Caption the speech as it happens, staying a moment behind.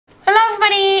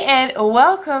and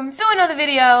welcome to another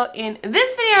video. In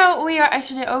this video we are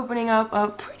actually opening up a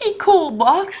pretty cool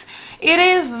box. It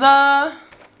is the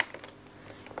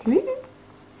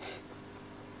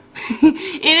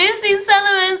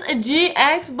Salamence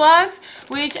GX box,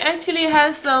 which actually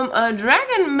has some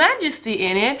Dragon Majesty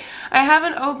in it. I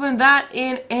haven't opened that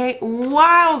in a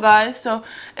while, guys, so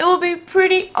it will be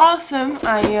pretty awesome,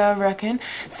 I reckon.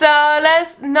 So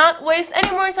let's not waste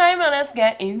any more time and let's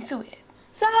get into it.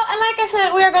 So, like I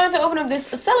said, we are going to open up this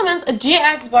Salamence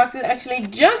GX box. It actually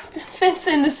just fits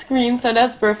in the screen, so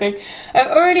that's perfect. I've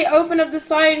already opened up the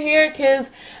side here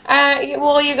because,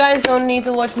 well, you guys don't need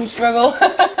to watch me struggle,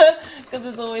 because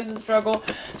it's always a struggle.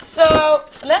 So,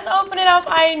 let's open it up.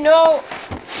 I know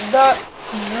the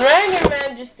Dragon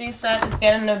Majesty set is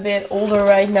getting a bit older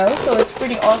right now, so it's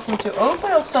pretty awesome to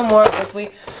open up some more, because we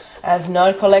have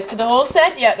not collected the whole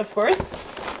set yet, of course.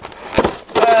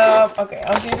 Okay,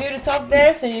 I'll give you the top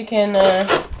there so you can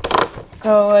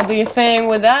go do your thing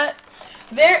with that.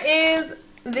 There is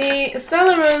the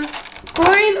Salamence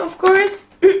coin, of course,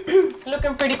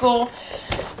 looking pretty cool.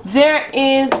 There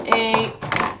is a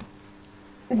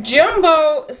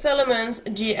Jumbo Salamence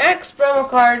GX promo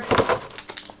card.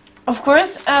 Of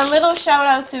course, a little shout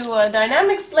out to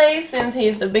Dynamics Play, since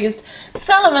he's the biggest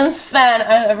Salamence fan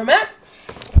I've ever met.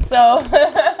 So,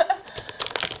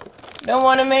 don't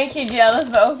want to make you jealous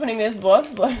by opening this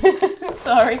box, but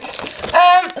sorry.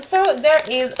 So there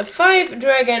is 5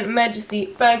 Dragon Majesty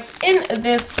packs in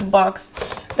this box.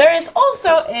 There is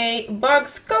also a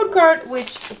box code card,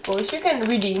 which of course you can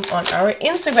redeem on our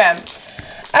Instagram.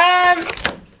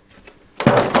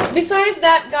 Besides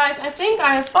that, guys, I think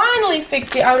I have finally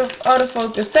fixed the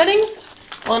autofocus settings.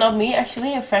 Well, not me,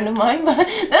 actually, a friend of mine, but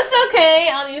that's okay.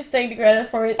 I'll just take the credit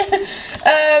for it.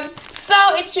 So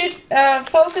it should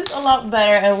focus a lot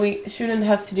better, and we shouldn't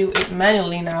have to do it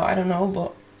manually now. I don't know,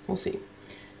 but we'll see.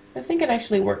 I think it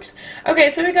actually works.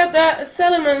 Okay, so we got the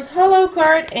Salamence Holo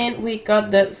card, and we got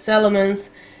the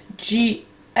Salamence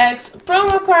GX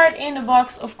promo card in the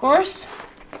box, of course.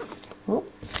 Oh.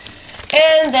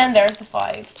 And then there's the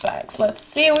 5 packs. Let's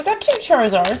see, we got 2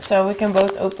 Charizards, so we can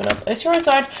both open up a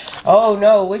Charizard. Oh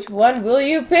no, which one will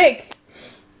you pick?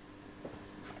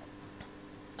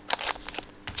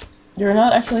 You're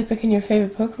not actually picking your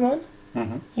favorite Pokemon?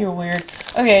 Mm-hmm. You're weird.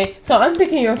 Okay, so I'm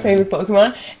picking your favorite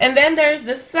Pokemon. And then there's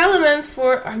the Salamence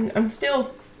for... I'm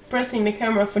still pressing the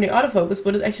camera for the autofocus,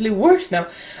 but it actually works now.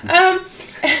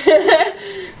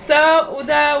 So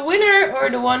the winner, or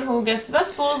the one who gets the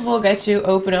best pulls, will get to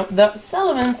open up the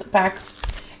Salamence pack.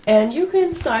 And you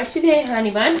can start today, honey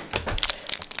bun.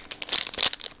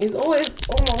 He's always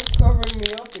almost covering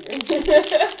me up here.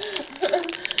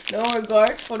 No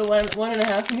regard for the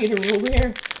 1.5 meter rule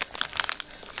here.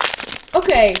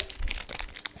 Okay,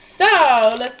 so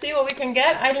let's see what we can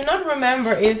get. I do not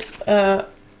remember if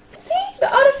see, the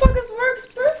autofocus works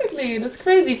perfectly. That's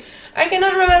crazy. I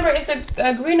cannot remember if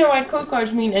the green and white code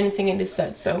cards mean anything in this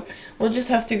set, so we'll just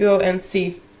have to go and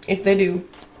see if they do.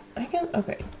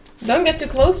 Okay. Don't get too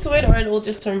close to it, or it will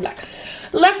just turn black.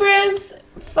 Lapras,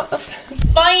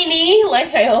 Finey,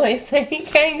 like I always say,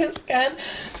 Kangaskhan,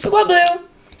 Swablu,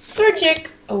 Torchic,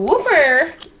 a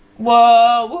Wooper,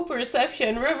 whoa, Wooper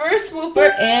Reception, Reverse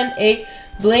Wooper, and a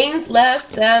Blaine's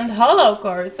Last Stand Holo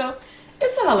card. So,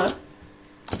 it's a holo.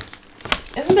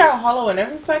 Isn't there a holo in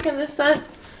every pack in this set?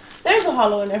 There's a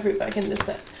holo in every pack in this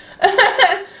set.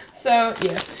 So,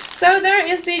 yeah. So, there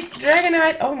is the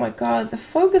Dragonite. Oh my god, the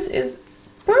focus is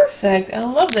perfect. I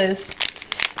love this.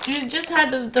 You just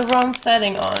had the wrong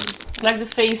setting on. Like the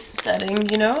face setting,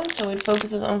 you know? So, it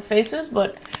focuses on faces,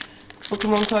 but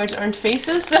Pokemon cards aren't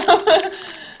faces. So,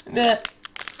 the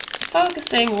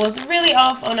focusing was really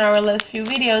off on our last few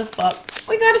videos, but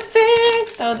we got it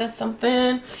fixed. So, that's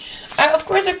something. Of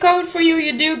course, a code for you.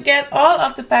 You do get all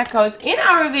of the pack codes in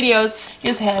our videos.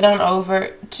 Just head on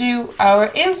over to our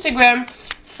Instagram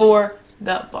for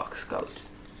the box code.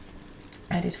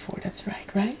 I did 4, that's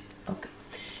right? Okay.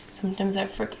 Sometimes I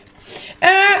forget.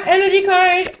 Energy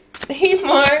card,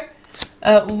 Heatmore,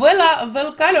 Villa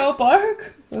Volcano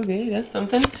Park. Okay, that's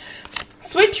something.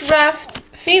 Switch Raft,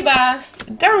 Feebas,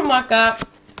 Darumaka,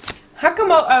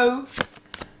 Hakamo'o,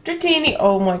 Dratini.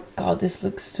 Oh my god, this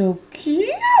looks so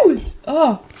cute!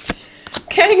 Oh,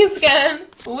 Kangaskhan,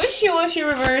 Wishy Washy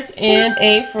Reverse, and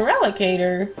a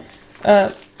Feraligatr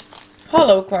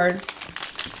holo card.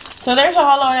 So there's a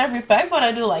holo in every pack, but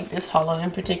I do like this holo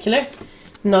in particular.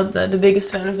 Not the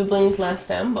biggest fan of the Blaine's Last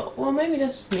Stand, but well, maybe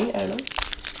that's just me, I don't know.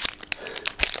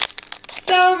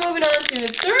 So moving on to the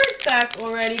 3rd pack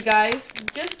already, guys.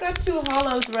 Just got 2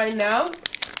 holos right now.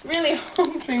 Really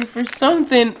hoping for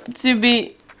something to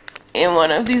be in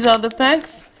one of these other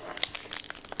packs.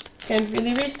 Can't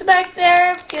really reach the back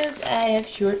there because I have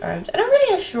short arms. I don't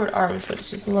really have short arms, but it's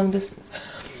just a long distance.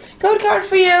 Code card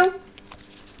for you.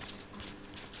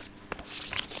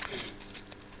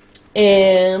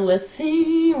 And let's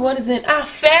see, what is it? Ah,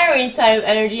 fairy type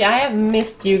energy. I have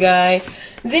missed you guys.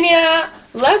 Zinnia,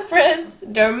 Lapras,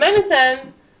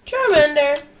 Darmanitan,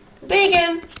 Charmander,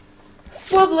 Bacon,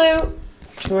 Swablu,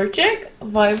 Torchic,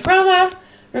 Vibrava,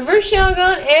 Reverse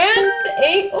Shelgon, and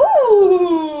a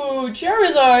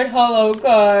Charizard holo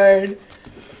card.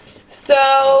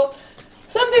 So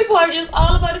some people are just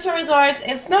all about the Charizards.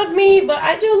 It's not me, but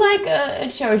I do like a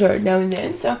Charizard now and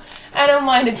then, so I don't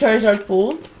mind the Charizard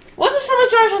pool. Was it from a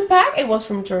Charizard pack? It was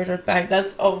from a Charizard pack.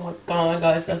 That's, oh my god,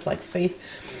 guys, that's like faith.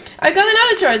 I got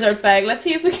another Charizard pack. Let's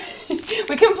see if we can,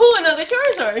 we can pull another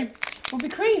Charizard. It would be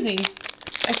crazy.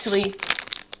 Actually,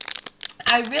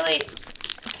 I really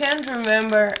can't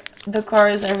remember the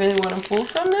cards I really want to pull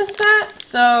from this set,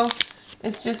 so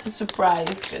it's just a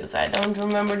surprise because I don't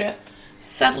remember the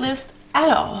set list at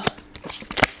all.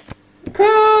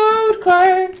 Code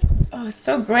card. Oh, it's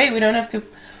so great. We don't have to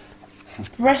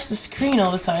press the screen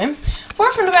all the time.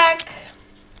 4 from the back.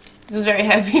 This is very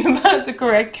happy about the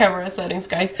correct camera settings,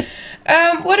 guys.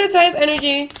 Water type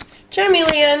energy,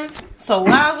 Charmeleon,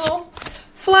 Salazzle,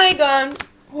 Flygon,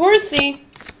 Horsey,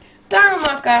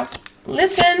 Darumaka,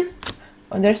 Litten.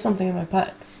 Oh, there's something in my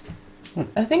pack.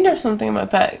 I think there's something in my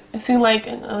pack. I see like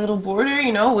a little border,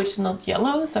 you know, which is not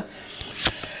yellow, so.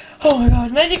 Oh my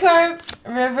god, Magikarp,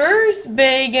 Reverse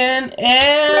Bacon,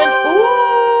 and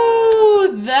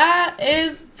ooh, that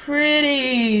is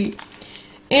pretty.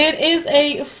 It is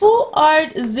a full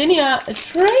art Zinnia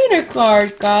trainer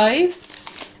card, guys.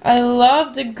 I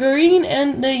love the green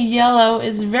and the yellow.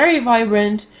 It's very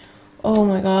vibrant. Oh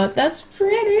my god, that's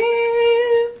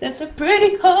pretty. That's a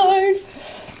pretty card.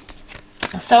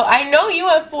 So I know you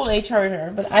have pulled a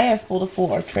Charger, but I have pulled a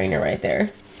full art trainer right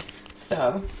there.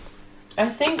 So I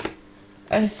think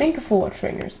a full art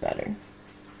trainer is better.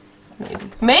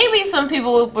 Maybe some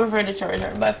people will prefer the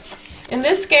Charger, but in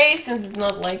this case, since it's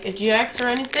not like a GX or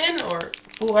anything or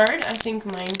full art, I think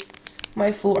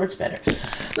my full art's better.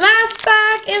 Last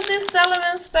pack is this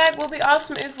Salamence pack. Will be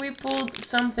awesome if we pulled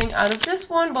something out of this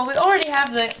one, but we already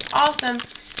have the awesome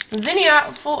Zinnia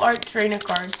full art trainer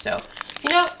card, so you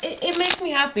know it makes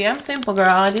me happy. I'm simple, girl.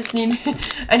 I just need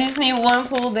one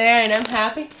pull there and I'm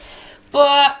happy.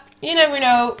 But you never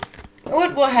know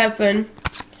what will happen.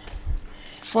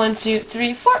 1, 2,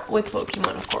 3, 4 with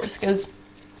Pokemon, of course, because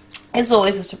it's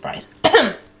always a surprise.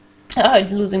 Oh,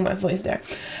 I'm losing my voice there.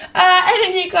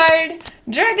 Energy card,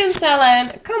 Dragon Talon,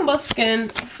 Combuskin,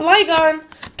 Flygon,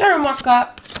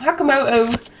 Darumaka,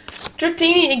 Hakamoto,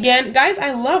 Dratini again. Guys,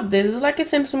 I love this. It's like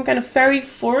it's in some kind of fairy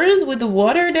forest with the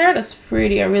water there. That's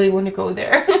pretty. I really want to go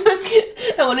there.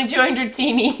 I want to join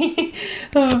Dratini.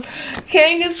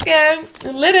 Kangaskhan,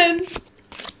 Litten,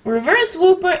 Reverse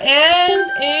Wooper,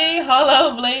 and a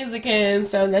Holo Blaziken.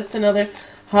 So that's another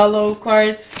holo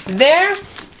card there.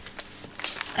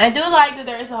 I do like that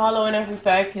there is a holo in every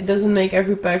pack. It doesn't make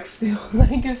every pack feel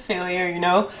like a failure, you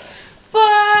know.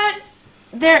 But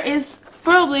there is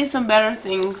probably some better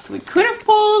things we could have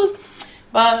pulled.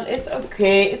 But it's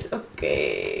okay. It's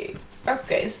okay.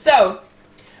 Okay, so.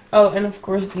 Oh, and of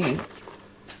course these.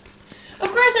 Of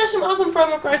course, there's some awesome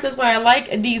promo cards. That's why I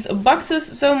like these boxes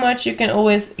so much. You can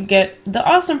always get the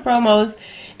awesome promos.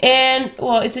 And,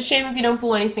 well, it's a shame if you don't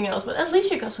pull anything else. But at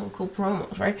least you got some cool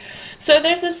promos, right? So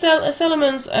there's a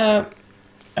Salamence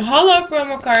Holo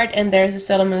promo card. And there's a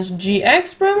Salamence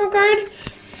GX promo card.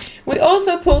 We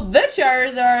also pulled the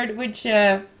Charizard, which,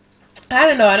 I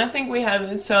don't know. I don't think we have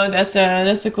it. So that's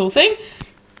a cool thing.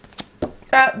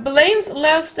 Blaine's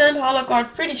Last Stand Holo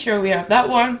card. Pretty sure we have that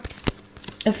one.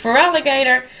 A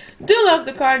Feraligatr, do love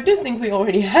the card, do think we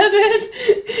already have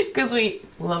it, because we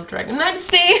love Dragon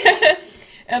Majesty.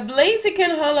 A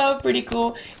Blaziken holo, pretty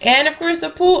cool. And of course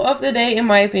the pull of the day, in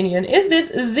my opinion, is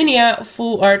this Zinnia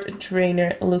full art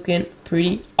trainer looking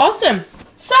pretty awesome.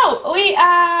 So, we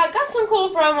got some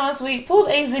cool promos. We pulled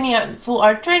a Zinnia full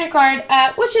art trainer card,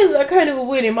 which is a kind of a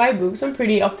win in my books. I'm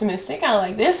pretty optimistic, I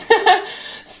like this.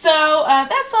 So,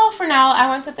 that's all for now. I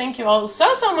want to thank you all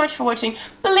so much for watching.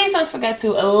 Please don't forget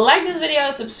to like this video,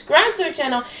 subscribe to our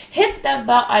channel, hit that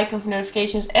bell icon for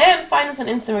notifications, and find us on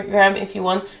Instagram if you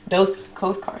want those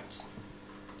code cards.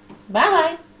 Bye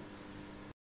bye!